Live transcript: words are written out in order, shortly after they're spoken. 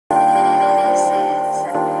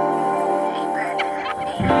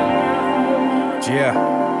Yeah,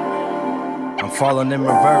 I'm falling in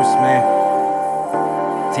reverse, man.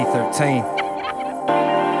 T13.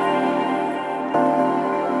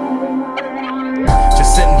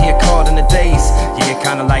 Just sitting here caught in the days, yeah,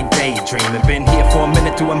 kinda like daydreaming. Been here for a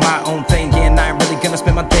minute doing my own thing, yeah, and I ain't really gonna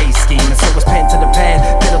spend my days scheming. So it's pen to the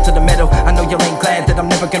pad, pedal to the metal. I know y'all ain't glad that I'm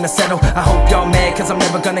never gonna settle. I hope y'all mad, cause I'm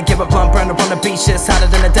never gonna give up. Burna on the beach, just hotter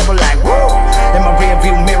than the devil, like woo! In my rear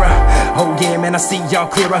view mirror, oh yeah, man, I see y'all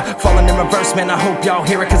clearer. Falling in reverse, man, I hope y'all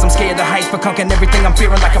hear it, cause I'm scared of heights, but conquering everything I'm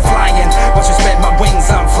fearing like I'm flying. Once you spread my wings,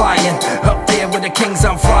 I'm flying. Up there with the kings,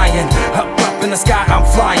 I'm flying. Up in the sky, I'm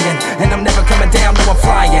flying. And I'm never coming down, no, I'm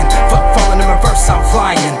flying. Fuck falling in reverse, I'm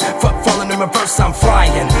flying. Fuck falling in reverse, I'm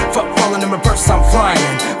flying. Fuck falling in reverse, I'm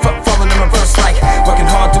flying. Fuck falling in reverse, like working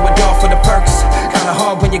hard, do it all for the perks. Kinda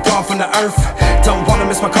hard when you're gone from the earth. Don't wanna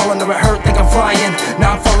miss my calling or it hurt, think I'm flying.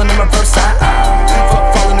 Now I'm falling in reverse,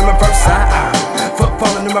 fuck falling in reverse, fuck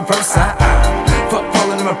falling in reverse, fuck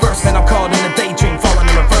falling in reverse, man, I'm caught in a daydream, falling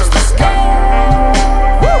in reverse. Let's go.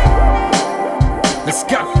 Woo! Let's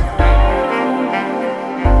go.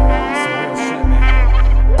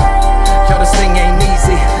 Yo, this thing ain't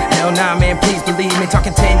easy. Hell nah, man, please believe me.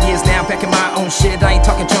 Talking 10 years now, back in my own shit. I ain't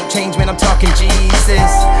talking chump change, man, I'm talking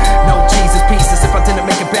Jesus. No Jesus pieces. If I didn't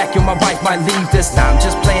make it back, yo, my wife might leave this. Nah, I'm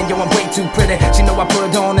just playing, yo, I'm way too pretty. She know I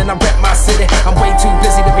put on and I rep my city. I'm way too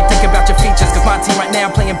busy to be thinking about your features, cause my team right now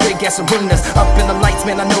playing big ass arenas. Up in the lights,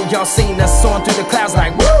 man, I know y'all seen us. Soaring through the clouds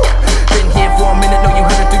like woo! Been here for a minute, know you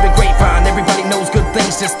heard it through the grapevine. Everybody knows good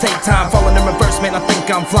things just take time. Falling in reverse, man, I think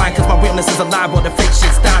I'm flying, cause my realness is alive while the fake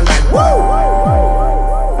shit's dying like woo!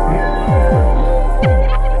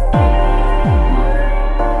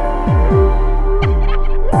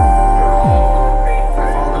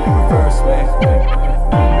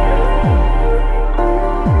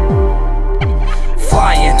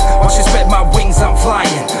 I'm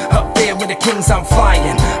flying, up there with the kings, I'm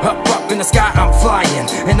flying. Up in the sky, I'm flying.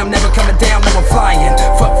 And I'm never coming down, no, I'm flying.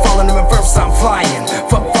 Fuck falling in reverse, I'm flying.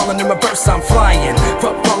 Fuck falling in reverse, I'm flying.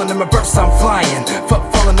 Fuck falling in reverse, I'm flying. Fuck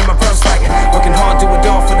falling in reverse, like working hard, do it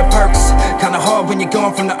all for the perks. Kinda hard when you're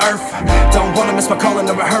going from the earth. Don't wanna miss my calling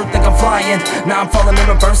or it hurt, think I'm flying. Now I'm falling in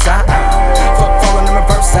reverse, fuck falling in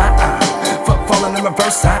reverse, fuck falling in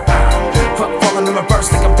reverse, fuck falling in reverse,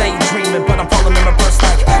 think I'm daydreaming, but I'm falling in reverse,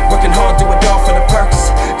 like working hard, do it all for the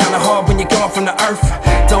perks. Kinda hard when you're gone from the earth.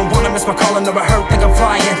 Don't wanna miss my calling or it hurt, think I'm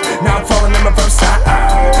flying. Now I'm falling in reverse,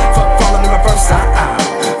 fuck falling in reverse,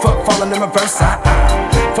 fuck falling in reverse,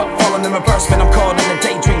 fuck falling in reverse, man, I'm caught in a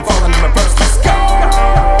daydream, falling in reverse. Let's go.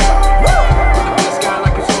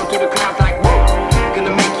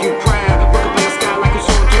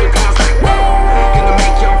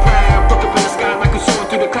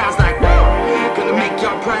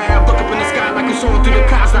 Look up in the sky like we're soaring through the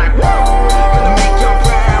clouds like woo!